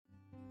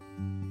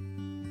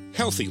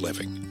Healthy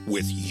Living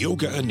with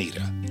Yoga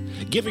Anita,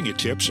 giving you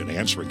tips and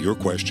answering your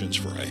questions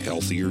for a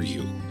healthier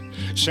you.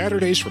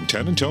 Saturdays from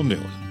 10 until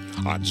noon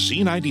on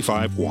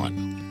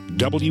Z95.1,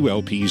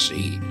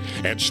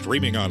 WLPZ, and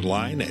streaming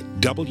online at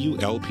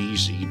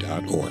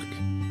WLPZ.org.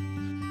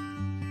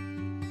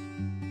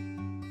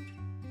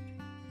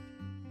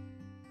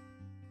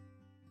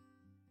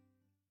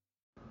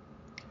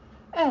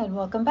 And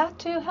welcome back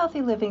to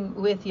Healthy Living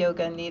with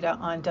Yoga Anita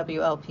on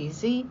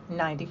WLPZ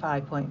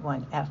 95.1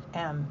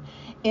 FM.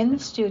 In the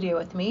studio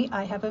with me,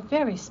 I have a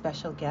very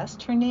special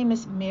guest. Her name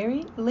is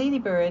Mary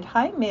Ladyburg.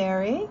 Hi,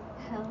 Mary.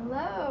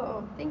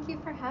 Hello. Thank you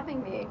for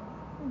having me.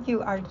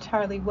 You are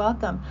entirely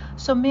welcome.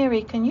 So,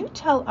 Mary, can you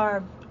tell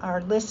our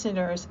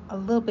listeners a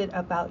little bit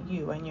about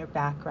you and your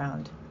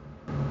background?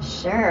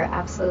 Sure,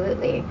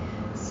 absolutely.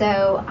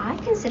 So I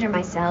consider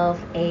myself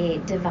a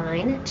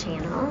divine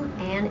channel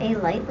and a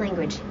light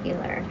language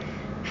healer.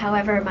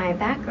 However, my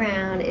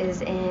background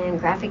is in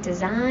graphic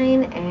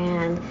design,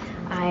 and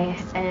I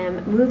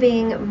am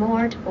moving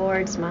more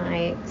towards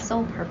my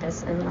soul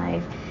purpose in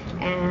life,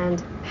 and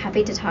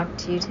happy to talk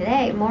to you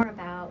today more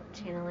about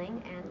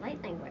channeling and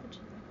light language.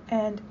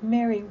 And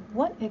Mary,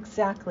 what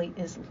exactly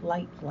is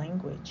light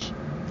language?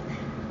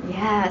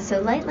 Yeah, so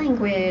light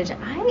language,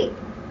 I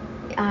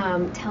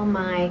tell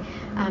my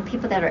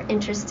people that are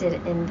interested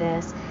in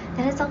this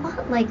that it's a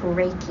lot like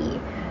Reiki.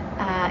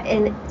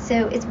 And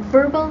so it's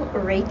verbal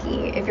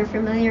Reiki. If you're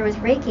familiar with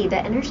Reiki, the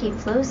energy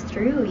flows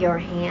through your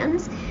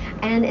hands,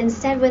 and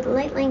instead with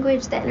light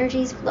language, the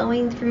energy is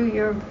flowing through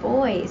your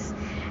voice.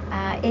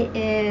 It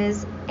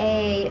is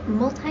a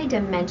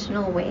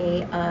multi-dimensional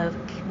way of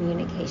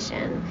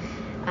communication.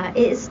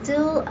 It is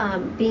still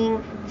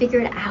being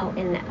figured out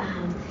in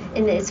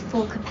its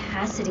full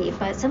capacity,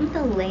 but some of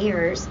the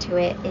layers to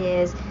it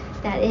is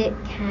that it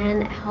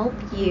can help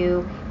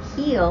you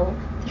heal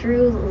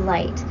through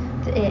light.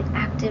 It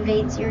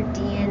activates your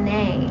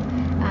DNA.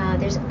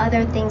 There's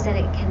other things that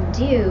it can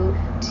do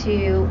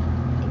to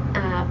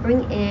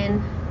bring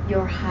in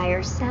your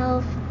higher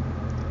self,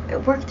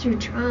 work through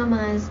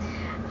traumas.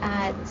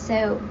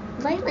 So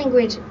light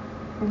language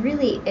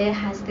really, it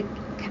has the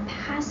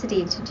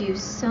capacity to do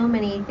so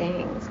many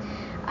things.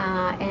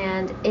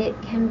 And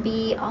it can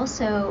be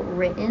also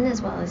written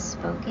as well as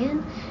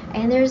spoken.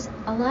 And there's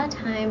a lot of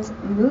times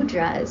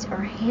mudras or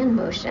hand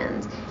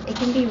motions. It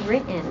can be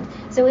written.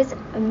 So it's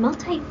a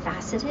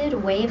multifaceted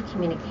way of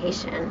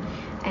communication.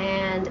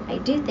 And I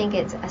do think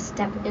it's a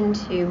step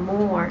into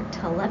more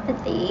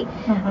telepathy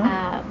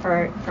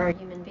for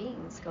human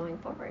beings going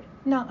forward.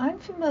 Now, I'm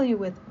familiar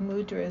with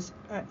mudras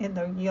in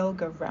the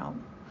yoga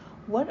realm.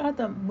 What are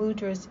the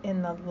mudras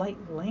in the light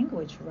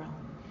language realm?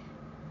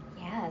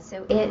 Yeah,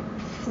 so it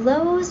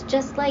flows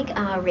just like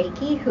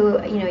Reiki,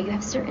 you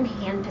have certain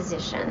hand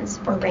positions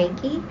for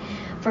Reiki,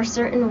 for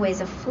certain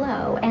ways of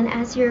flow. And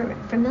as you're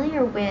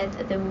familiar with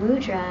the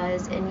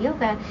mudras in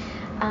yoga,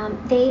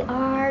 they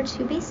are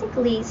to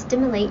basically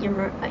stimulate your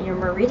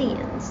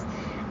meridians.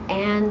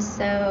 And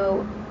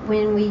so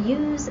when we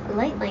use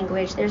light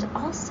language, there's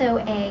also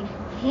a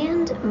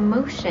hand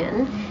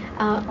motion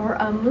or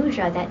a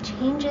mudra that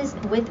changes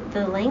with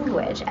the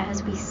language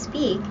as we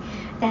speak,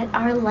 that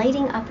are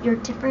lighting up your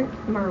different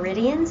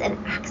meridians and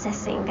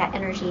accessing that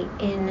energy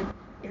in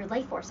your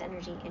life force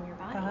energy in your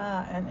body.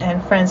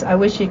 And friends, I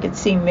wish you could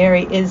see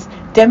Mary is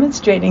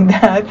demonstrating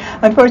that.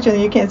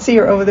 Unfortunately, you can't see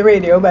her over the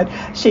radio, but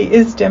she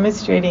is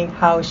demonstrating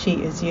how she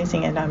is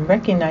using it. I'm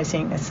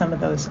recognizing some of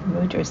those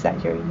mudras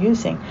that you're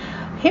using.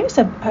 Here's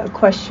a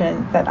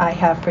question that I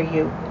have for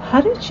you.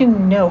 How did you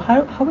know,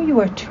 how were you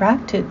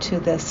attracted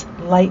to this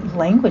light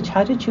language?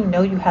 How did you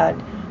know you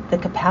had the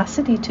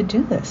capacity to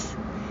do this?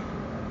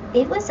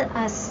 It was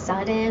a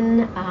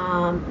sudden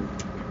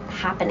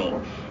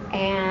happening.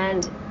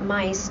 And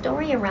my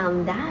story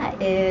around that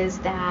is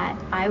that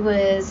I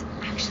was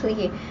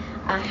actually,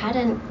 had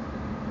a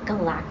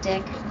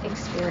galactic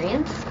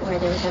experience where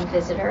there was a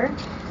visitor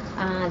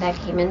that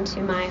came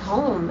into my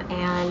home,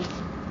 and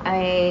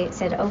I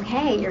said,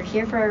 okay, you're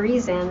here for a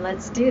reason,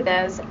 let's do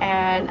this.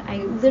 And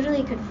I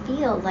literally could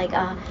feel like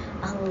a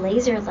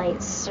laser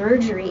light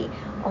surgery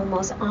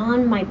almost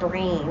on my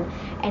brain.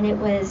 And it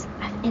was,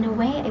 in a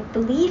way, I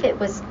believe it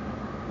was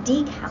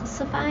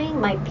decalcifying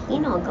my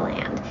pineal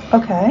gland.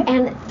 Okay.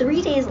 And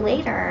 3 days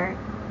later,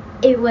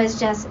 it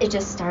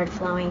just started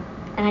flowing.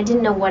 And I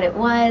didn't know what it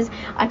was.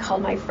 I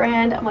called my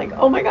friend. I'm like,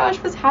 oh my gosh,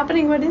 what's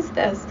happening? What is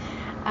this?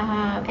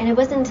 And it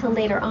wasn't until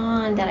later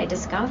on that I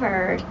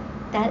discovered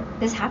that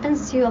this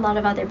happens to a lot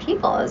of other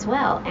people as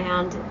well.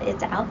 And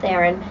it's out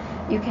there, and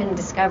you can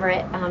discover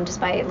it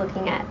just by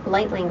looking at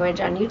light language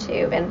on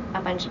YouTube, and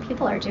a bunch of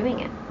people are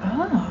doing it.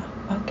 Oh,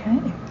 okay.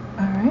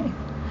 All right.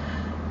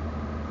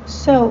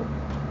 So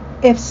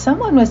if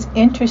someone was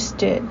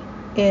interested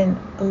in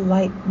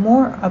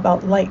more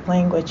about light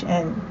language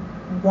and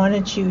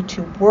wanted you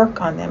to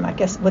work on them, I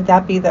guess, would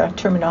that be the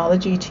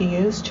terminology to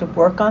use, to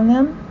work on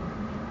them?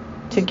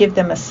 To give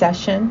them a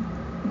session?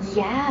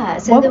 Yeah.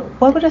 So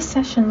what would a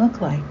session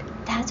look like?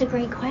 That's a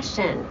great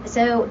question.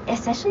 So a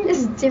session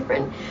is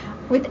different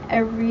with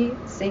every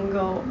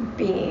single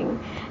being.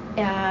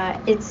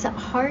 It's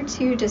hard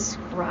to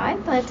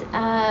describe, but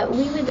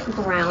we would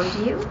ground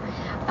you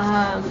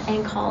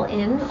and call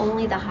in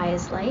only the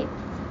highest light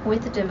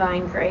with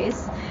divine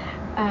grace,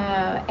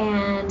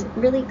 and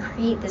really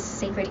create this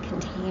sacred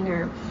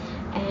container.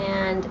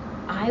 And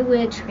I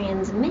would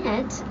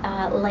transmit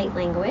light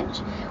language,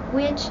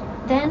 which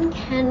then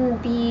can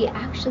be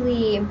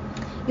actually,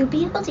 you'll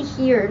be able to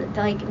hear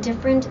like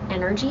different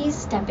energies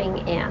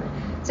stepping in.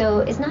 So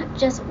it's not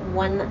just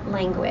one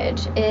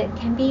language, it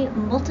can be a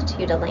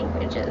multitude of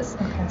languages.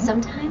 Okay.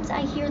 Sometimes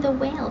I hear the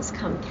whales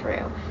come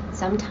through.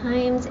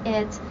 Sometimes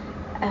it's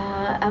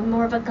a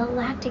more of a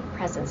galactic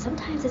presence.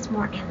 Sometimes it's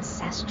more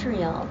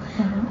ancestral.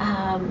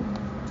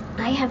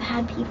 I have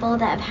had people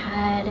that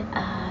have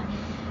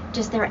had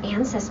just their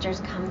ancestors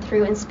come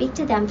through and speak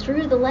to them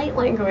through the light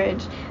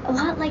language, a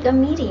lot like a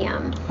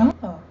medium.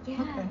 Oh,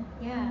 Yeah, okay.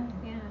 yeah.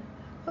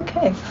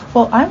 Okay,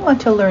 well, I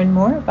want to learn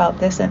more about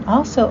this, and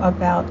also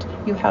about,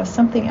 you have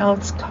something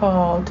else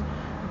called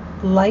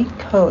light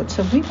code.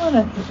 So we want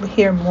to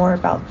hear more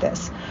about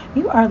this.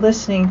 You are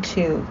listening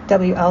to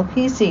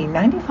WLPZ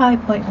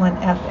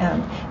 95.1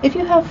 FM. If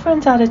you have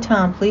friends out of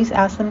town, please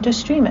ask them to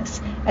stream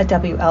us at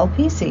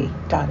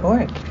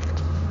WLPZ.org.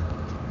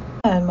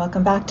 And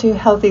welcome back to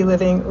Healthy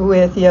Living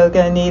with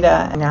Yoga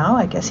Nidhi. Now,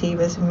 I guess he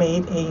was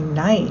made a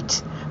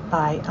knight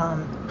by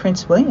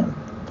Prince William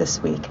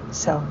this week.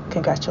 So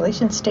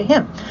congratulations to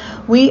him.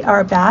 We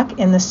are back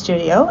in the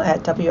studio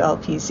at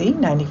WLPZ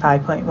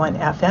 95.1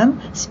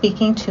 FM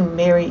speaking to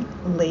Mary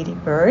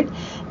Ladybird.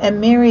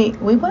 And Mary,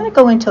 we want to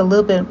go into a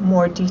little bit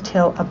more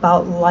detail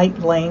about light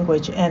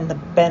language and the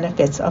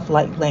benefits of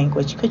light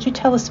language. Could you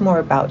tell us more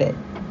about it?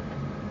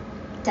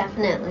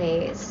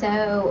 Definitely.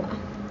 So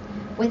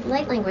with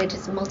light language,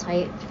 it's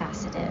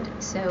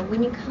multifaceted. So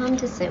when you come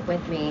to sit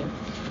with me,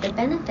 the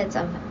benefits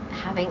of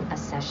having a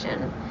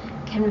session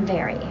can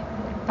vary.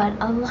 But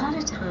a lot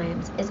of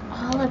times it's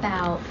all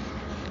about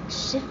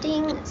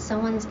shifting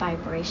someone's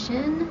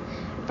vibration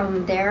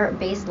from their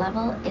base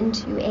level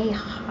into a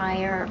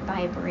higher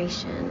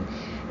vibration.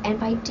 And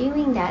by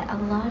doing that, a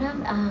lot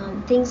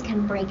of things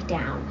can break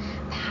down.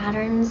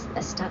 Patterns,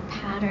 stuck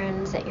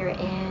patterns that you're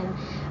in,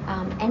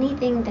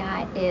 anything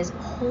that is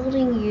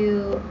holding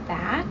you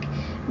back,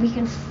 we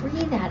can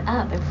free that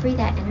up and free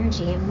that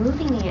energy, and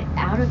moving it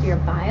out of your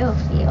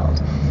biofield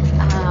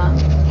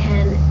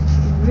can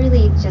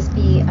really just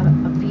be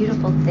a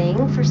beautiful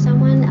thing for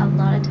someone. A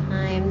lot of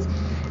times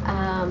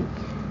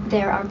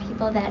there are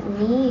people that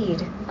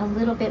need a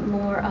little bit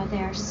more of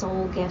their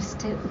soul gifts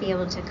to be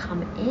able to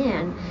come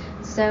in.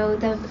 So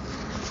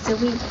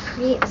we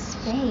create a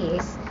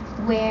space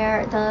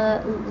where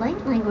the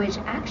light language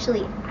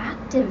actually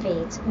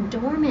activates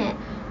dormant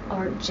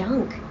or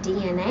junk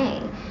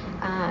DNA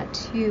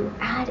to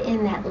add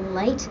in that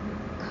light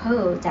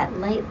code, that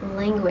light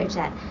language,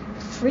 that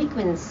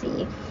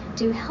frequency,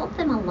 to help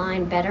them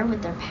align better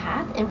with their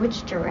path and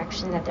which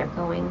direction that they're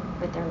going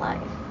with their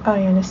life.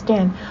 I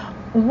understand.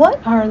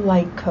 What are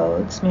light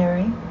codes,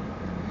 Mary?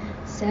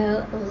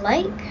 So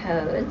light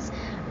codes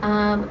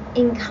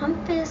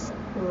encompass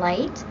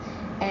light,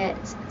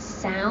 its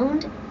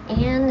sound,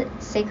 and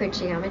sacred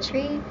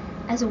geometry,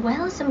 as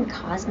well as some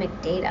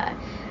cosmic data.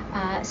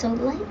 So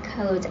light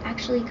codes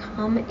actually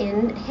come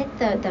in, hit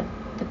the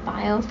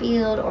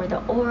biofield or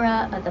the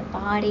aura of the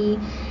body,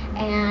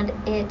 and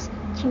it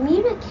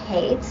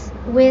communicates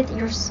with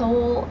your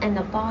soul and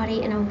the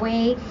body in a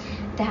way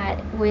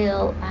that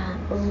will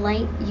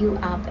light you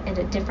up in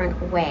a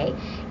different way.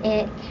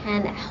 It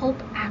can help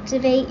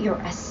activate your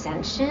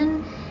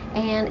ascension,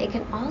 and it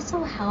can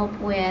also help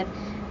with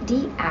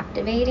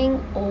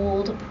deactivating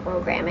old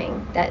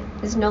programming that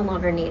is no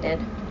longer needed.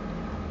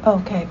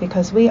 Okay,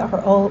 because we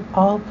are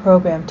all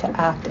programmed to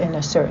act in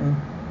a certain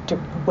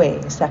way.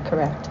 Is that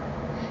correct?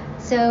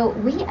 So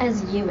we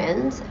as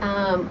humans,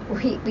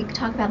 we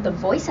talk about the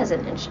voice as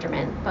an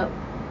instrument, but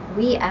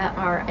we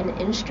are an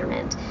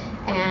instrument,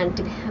 and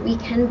we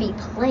can be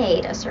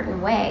played a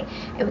certain way,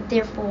 and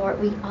therefore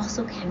we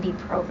also can be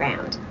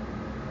programmed.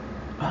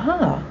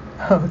 Ah,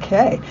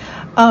 okay.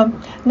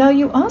 Now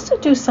you also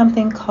do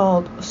something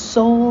called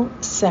soul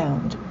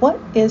sound. What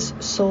is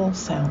soul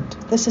sound?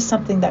 This is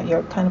something that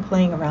you're kind of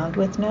playing around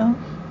with now?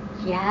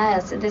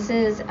 Yes, this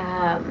is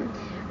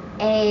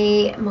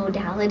a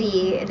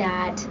modality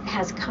that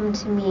has come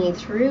to me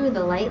through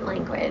the light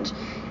language,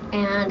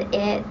 and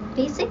it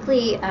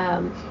basically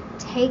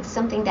takes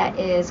something that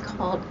is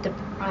called the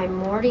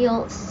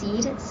primordial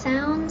seed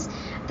sounds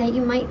that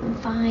you might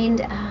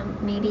find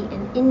maybe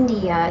in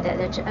India,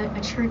 that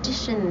a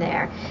tradition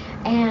there.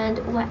 And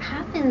what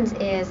happens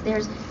is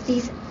there's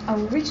these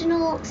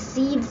original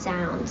seed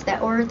sounds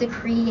that are the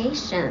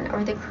creation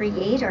or the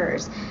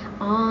creators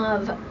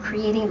of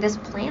creating this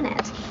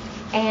planet.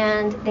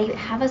 And they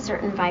have a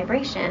certain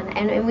vibration.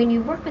 And when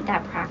you work with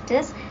that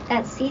practice,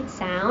 that seed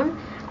sound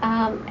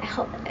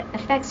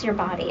affects your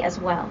body as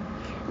well.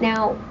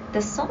 Now,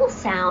 the soul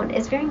sound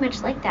is very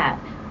much like that,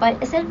 but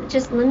instead of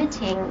just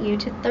limiting you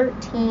to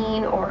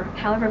 13 or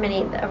however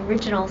many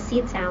original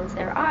seed sounds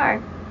there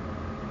are,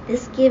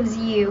 this gives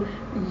you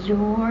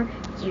your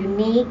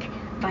unique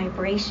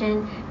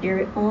vibration,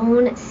 your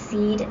own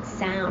seed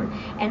sound.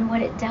 And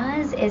what it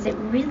does is it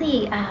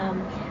really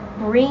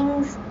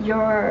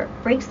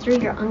breaks through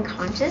your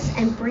unconscious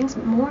and brings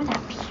more of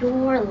that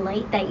pure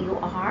light that you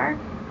are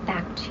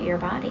back to your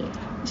body.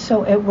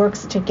 So it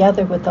works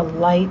together with the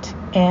light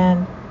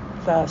and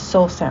the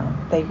soul sound.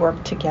 They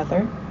work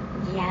together?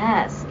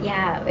 Yes,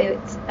 yeah.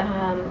 It's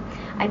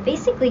I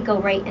basically go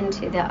right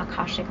into the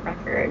Akashic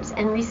records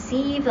and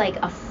receive like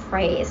a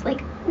phrase,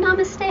 like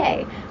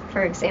namaste,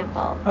 for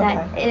example,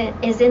 that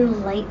is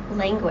in light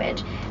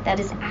language, that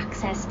is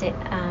accessed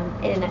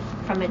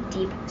from a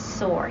deep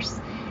source.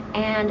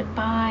 And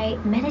by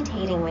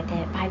meditating with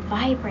it, by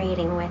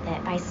vibrating with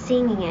it, by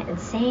singing it and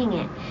saying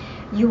it,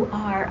 you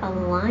are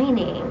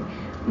aligning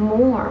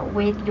more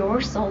with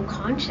your soul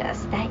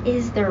conscious that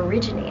is the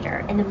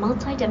originator and the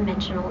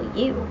multidimensional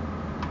you.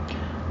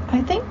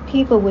 I think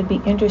people would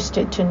be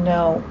interested to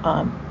know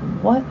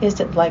what is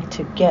it like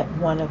to get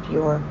one of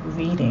your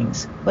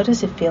readings? What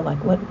does it feel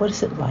like? What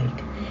is it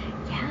like?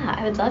 Yeah,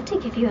 I would love to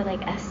give you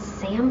like a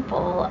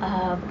sample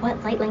of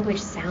what light language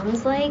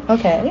sounds like.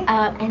 Okay.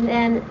 And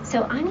then,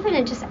 so I'm going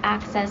to just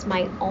access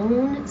my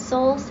own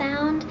soul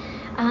sound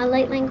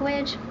light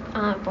language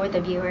for the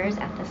viewers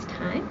at this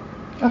time.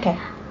 Okay.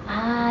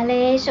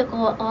 Ale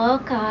shoko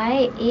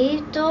okai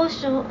ito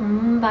sho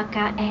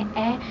umbaka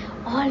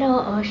olo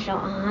osho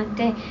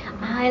ante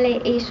ale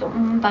isho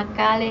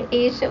umbakale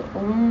isho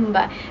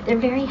umba. They're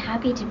very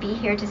happy to be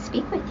here to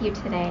speak with you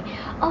today.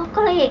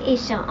 Okale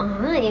isho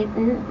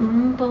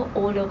umba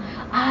olo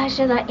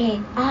ashala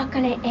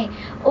akale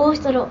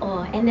osoro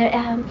o. And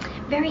they're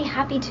very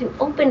happy to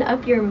open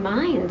up your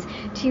minds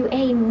to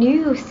a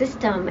new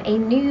system, a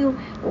new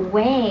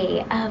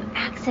way of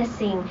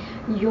accessing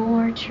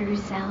your true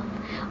self.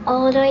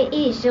 And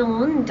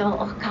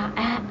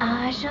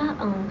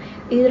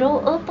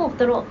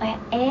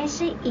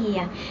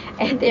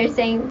they're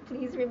saying,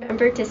 please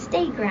remember to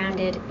stay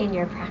grounded in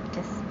your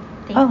practice.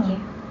 Thank you.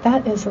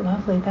 That is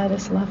lovely. That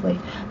is lovely.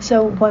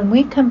 So when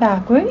we come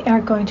back, we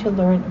are going to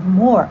learn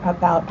more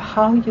about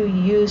how you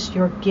use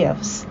your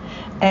gifts.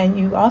 And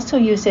you also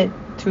use it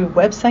through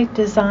website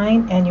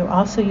design, and you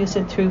also use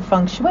it through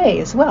feng shui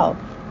as well,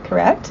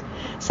 correct?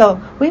 So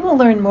we will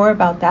learn more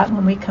about that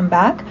when we come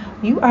back.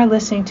 You are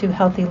listening to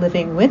Healthy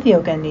Living with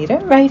Yoga Nita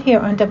right here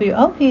on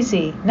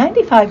WLPZ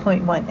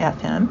 95.1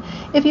 FM.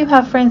 If you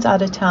have friends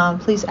out of town,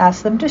 please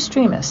ask them to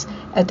stream us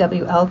at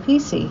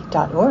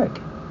WLPZ.org.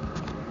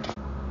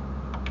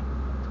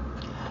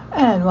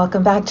 And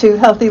welcome back to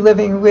Healthy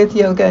Living with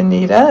Yoga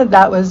Nita.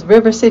 That was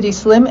River City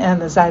Slim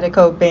and the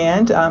Zydeco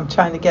Band. I'm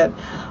trying to get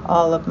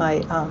all of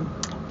my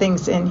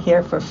things in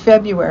here for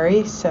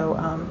February. So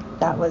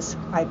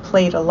I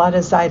played a lot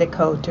of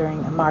Zydeco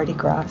during the Mardi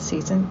Gras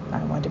season.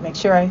 I wanted to make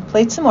sure I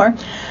played some more.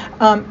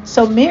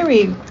 So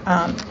Mary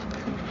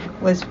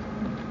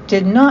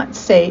did not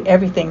say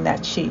everything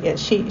that she is.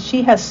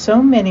 She has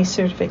so many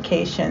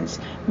certifications.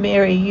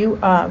 Mary, you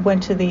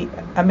went to the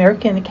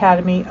American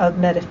Academy of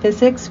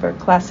Metaphysics for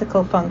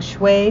Classical Feng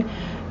Shui.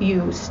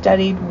 You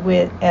studied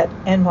at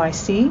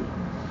NYC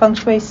Feng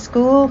Shui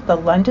School, the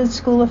London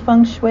School of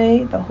Feng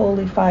Shui, the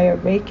Holy Fire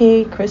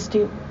Reiki,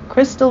 Crystal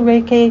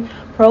Reiki,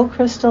 Pearl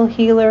Crystal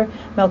Healer,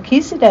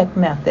 Melchizedek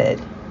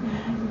Method,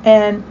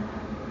 and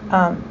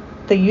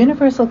the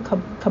Universal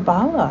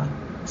Kabbalah,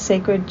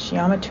 Sacred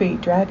Geometry,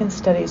 Dragon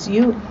Studies,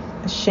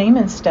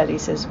 Shaman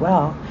Studies as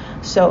well.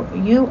 So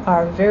you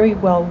are very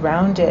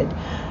well-rounded,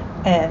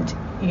 and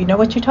you know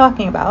what you're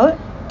talking about.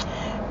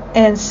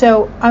 And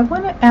so I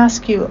want to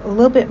ask you a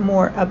little bit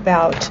more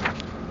about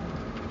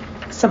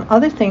some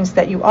other things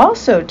that you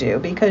also do,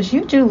 because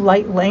you do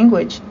light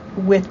language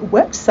with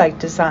website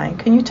design.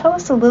 Can you tell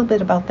us a little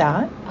bit about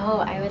that? Oh,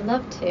 I would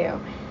love to.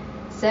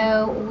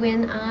 So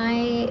when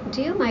I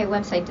do my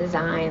website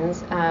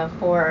designs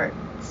for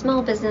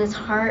small business,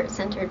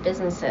 heart-centered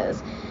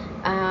businesses,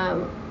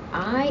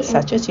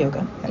 such as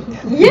yoga.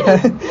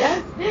 Yes.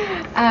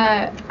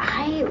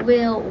 I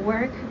will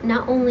work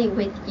not only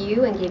with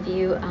you and give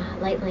you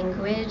light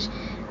language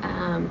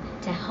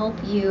to help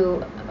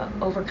you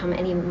overcome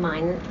any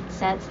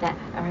mindsets that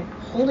are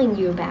holding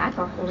you back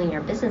or holding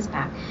your business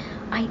back.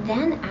 I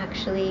then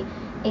actually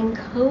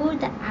encode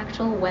the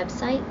actual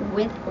website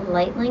with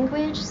light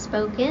language,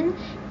 spoken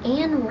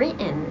and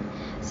written.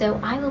 So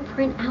I will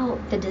print out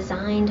the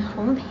designed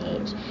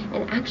homepage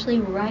and actually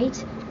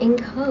write in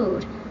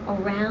code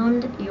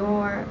around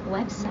your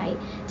website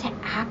to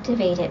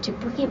activate it, to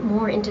bring it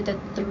more into the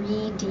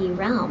 3D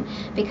realm,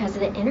 because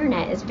the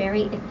internet is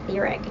very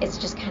etheric. It's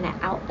just kind of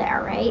out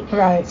there, right?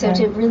 Right. So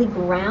to really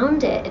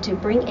ground it, to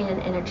bring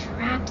in and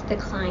attract the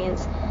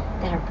clients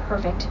that are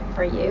perfect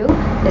for you,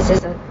 this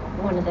is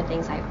one of the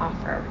things I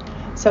offer.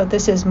 So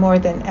this is more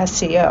than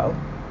SEO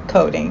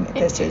coding.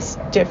 This is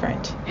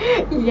different.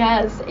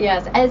 Yes.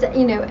 As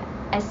you know,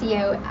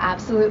 SEO,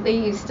 absolutely,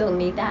 you still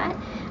need that.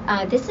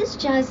 This is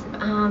just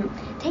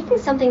taking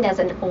something that's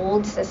an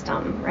old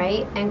system,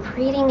 right, and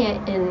creating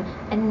it in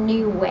a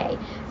new way.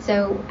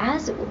 So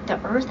as the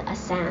earth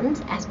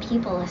ascends, as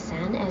people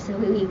ascend, as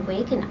we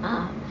waken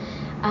up,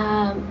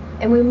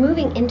 And we're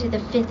moving into the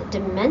fifth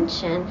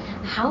dimension.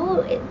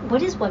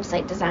 What is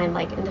website design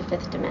like in the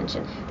fifth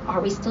dimension?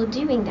 Are we still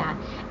doing that?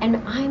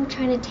 And I'm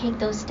trying to take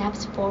those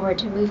steps forward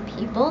to move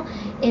people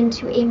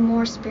into a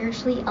more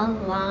spiritually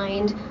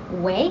aligned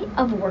way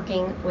of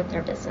working with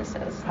their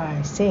businesses.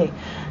 I see.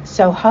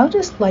 So how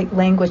does light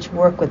language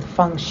work with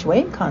feng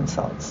shui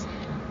consults?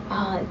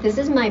 This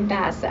is my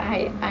best.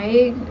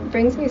 It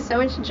brings me so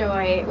much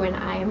joy when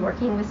I am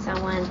working with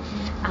someone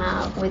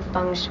with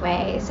feng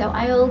shui. So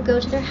I will go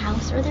to their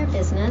house or their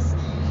business,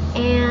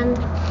 and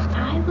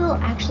I will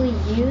actually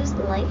use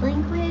light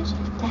language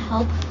to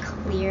help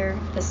clear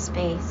the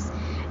space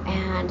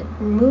and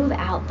move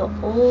out the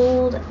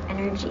old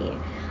energy.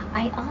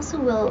 I also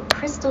will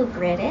crystal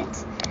grid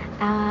it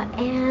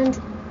and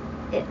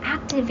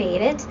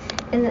activate it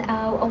in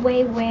a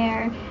way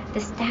where the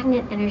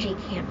stagnant energy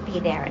can't be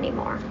there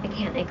anymore. It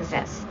can't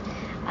exist.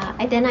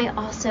 And then I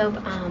also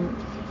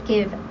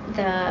give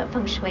the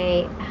feng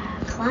shui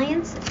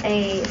clients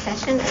a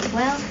session as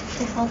well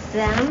to help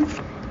them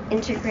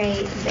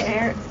integrate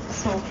their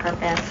soul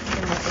purpose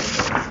in what they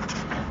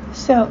do.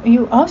 So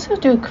you also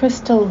do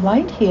crystal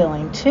light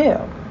healing too.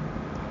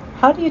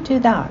 How do you do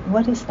that?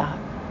 What is that?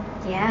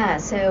 Yeah,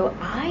 so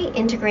I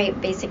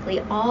integrate basically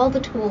all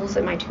the tools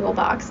in my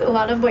toolbox, a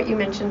lot of what you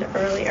mentioned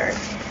earlier.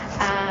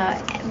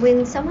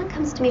 When someone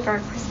comes to me for a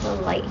crystal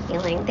light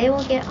healing, they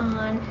will get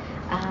on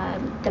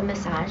the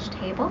massage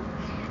table,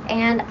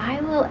 and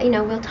I will,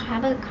 we'll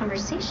have a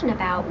conversation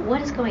about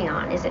what is going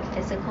on. Is it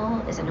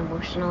physical? Is it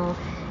emotional?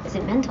 Is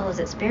it mental? Is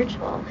it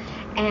spiritual?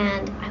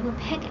 And I will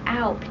pick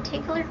out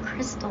particular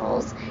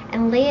crystals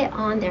and lay it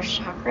on their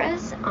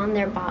chakras, on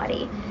their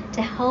body,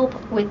 to help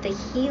with the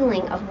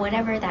healing of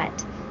whatever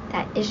that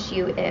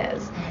issue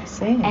is. I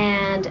see.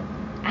 And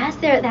as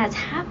that's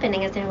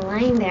happening, as they're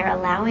lying there,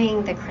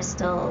 allowing the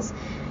crystals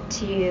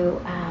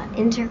to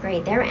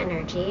integrate their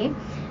energy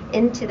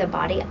into the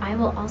body, I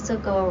will also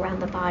go around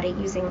the body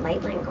using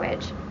light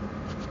language.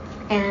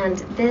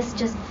 And this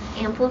just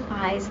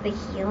amplifies the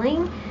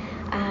healing.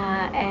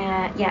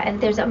 And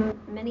there's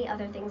many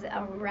other things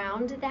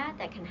around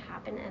that can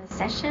happen in a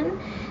session,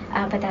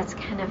 but that's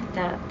kind of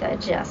the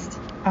gist.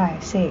 I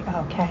see.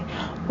 Okay.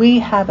 We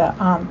have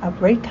a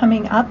break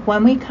coming up.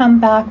 When we come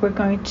back, we're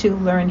going to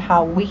learn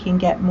how we can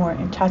get more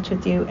in touch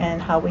with you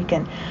and how we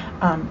can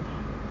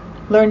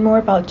learn more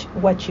about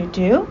what you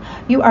do.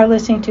 You are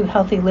listening to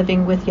Healthy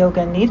Living with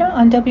Yoga Nita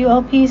on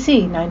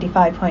WLPZ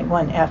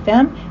 95.1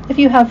 FM. If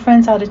you have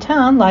friends out of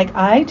town, like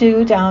I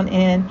do down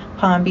in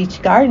Palm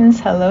Beach Gardens,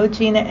 hello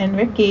Gina and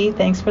Ricky,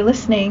 thanks for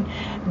listening,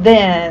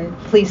 then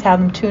please have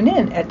them tune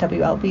in at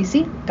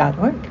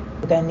WLPZ.org.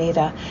 Yoga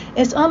Nita.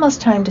 It's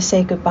almost time to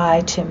say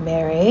goodbye to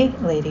Mary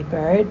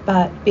Ladybird,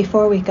 but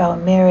before we go,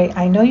 Mary,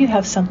 I know you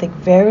have something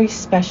very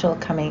special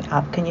coming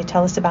up. Can you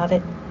tell us about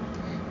it?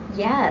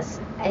 Yes.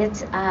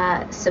 It's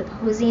a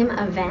symposium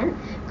event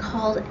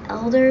called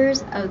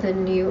Elders of the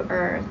New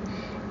Earth,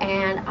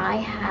 and I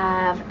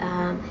have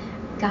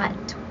got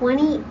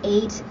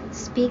 28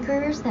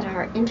 speakers that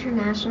are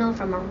international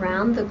from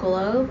around the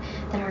globe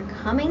that are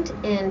coming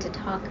in to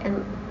talk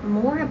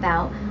more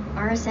about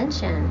our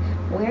ascension.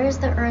 Where is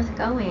the earth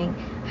going?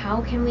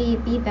 How can we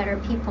be better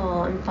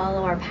people and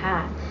follow our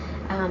path?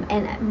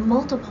 And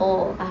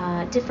multiple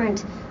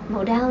different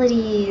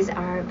modalities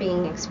are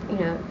being,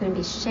 going to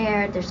be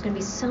shared. There's going to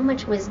be so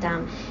much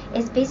wisdom.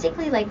 It's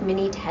basically like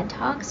mini TED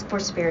Talks for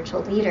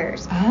spiritual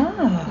leaders.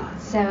 Ah.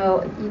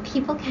 So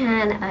people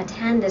can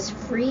attend this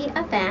free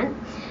event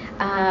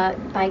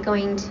by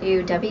going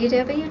to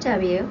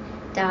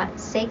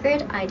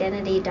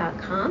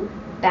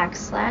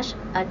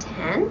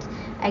www.sacredidentity.com/attend.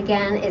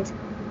 Again, it's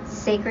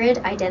Sacred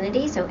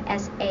Identity, so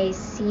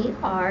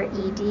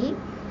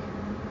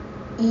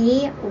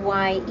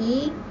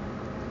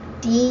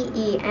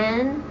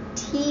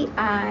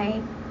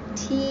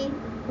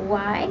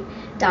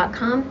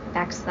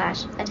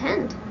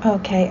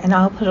Okay, and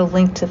I'll put a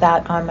link to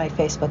that on my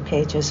Facebook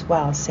page as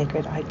well,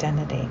 Sacred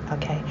Identity.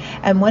 Okay,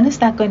 and when is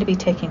that going to be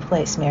taking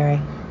place,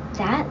 Mary?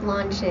 That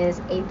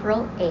launches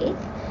April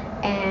 8th,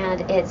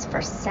 and it's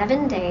for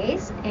 7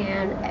 days,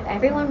 and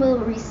everyone will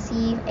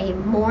receive a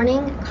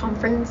morning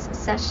conference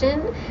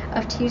session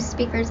of 2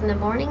 speakers in the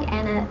morning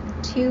and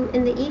 2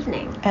 in the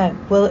evening. And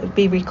will it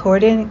be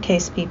recorded in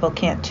case people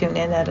can't tune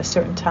in at a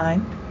certain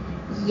time?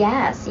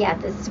 Yes,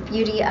 this is the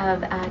beauty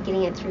of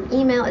getting it through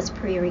email. It's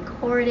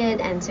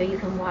pre-recorded, and so you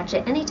can watch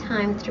it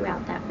anytime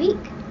throughout that week.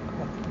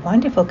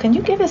 Wonderful. Can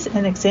you give us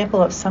an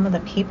example of some of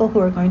the people who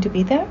are going to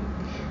be there?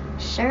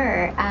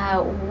 Sure.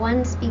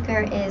 One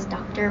speaker is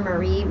Dr.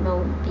 Marie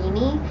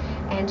Movini,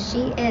 and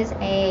she is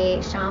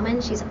a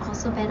shaman. She's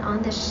also been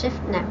on the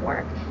Shift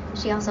Network.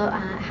 She also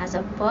has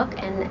a book,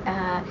 and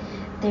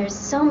there's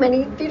so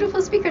many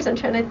beautiful speakers. I'm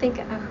trying to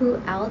think who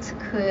else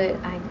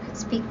I could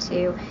speak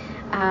to,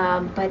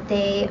 but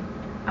they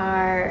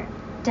are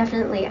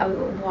definitely a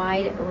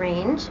wide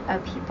range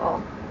of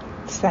people.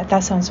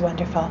 That sounds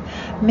wonderful.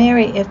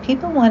 Mary, if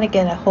people want to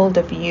get a hold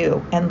of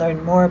you and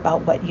learn more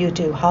about what you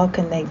do, how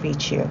can they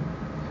reach you?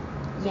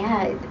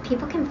 Yeah,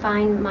 people can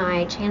find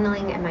my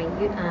channeling and my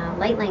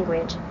light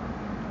language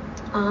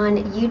on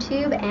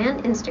YouTube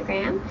and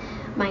Instagram.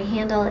 My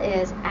handle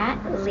is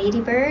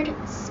 @Ladybird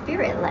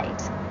Spirit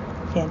Light.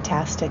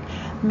 Fantastic.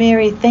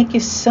 Mary, thank you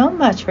so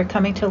much for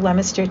coming to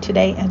Leominster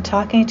today and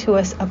talking to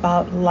us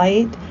about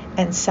light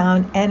and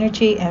sound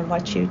energy and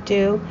what you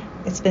do.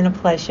 It's been a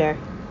pleasure.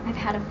 I've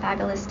had a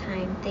fabulous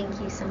time. Thank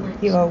you so much.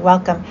 You are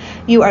welcome.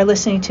 You are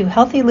listening to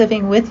Healthy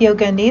Living with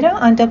Yoga Anita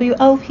on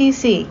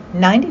WLPZ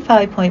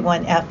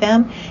 95.1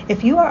 FM.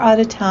 If you are out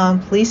of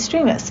town, please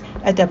stream us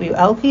at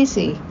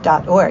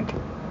WLPZ.org.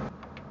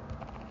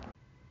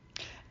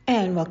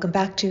 And welcome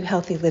back to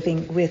Healthy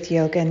Living with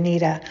Yoga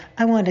Anita.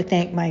 I want to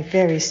thank my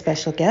very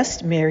special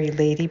guest, Mary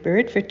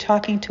Ladybird, for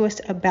talking to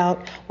us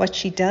about what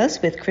she does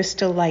with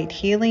crystal light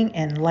healing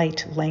and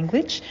light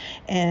language.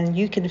 And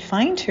you can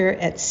find her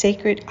at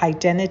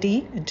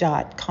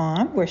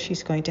sacredidentity.com, where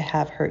she's going to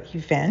have her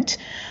event.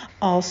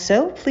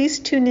 Also, please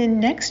tune in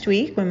next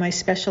week when my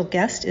special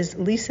guest is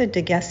Lisa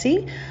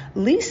DeGessi.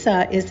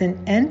 Lisa is an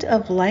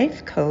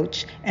end-of-life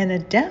coach and a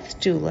death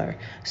doula.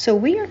 So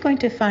we are going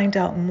to find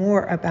out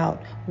more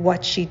about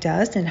what she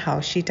does and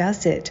how she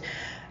does it.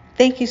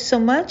 Thank you so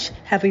much.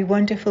 Have a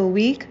wonderful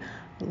week.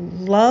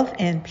 Love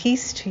and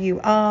peace to you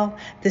all.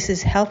 This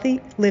is Healthy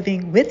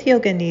Living with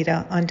Yoga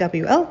Anita on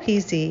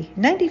WLPZ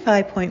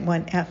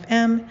 95.1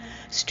 FM,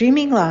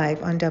 streaming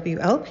live on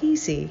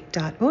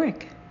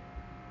WLPZ.org.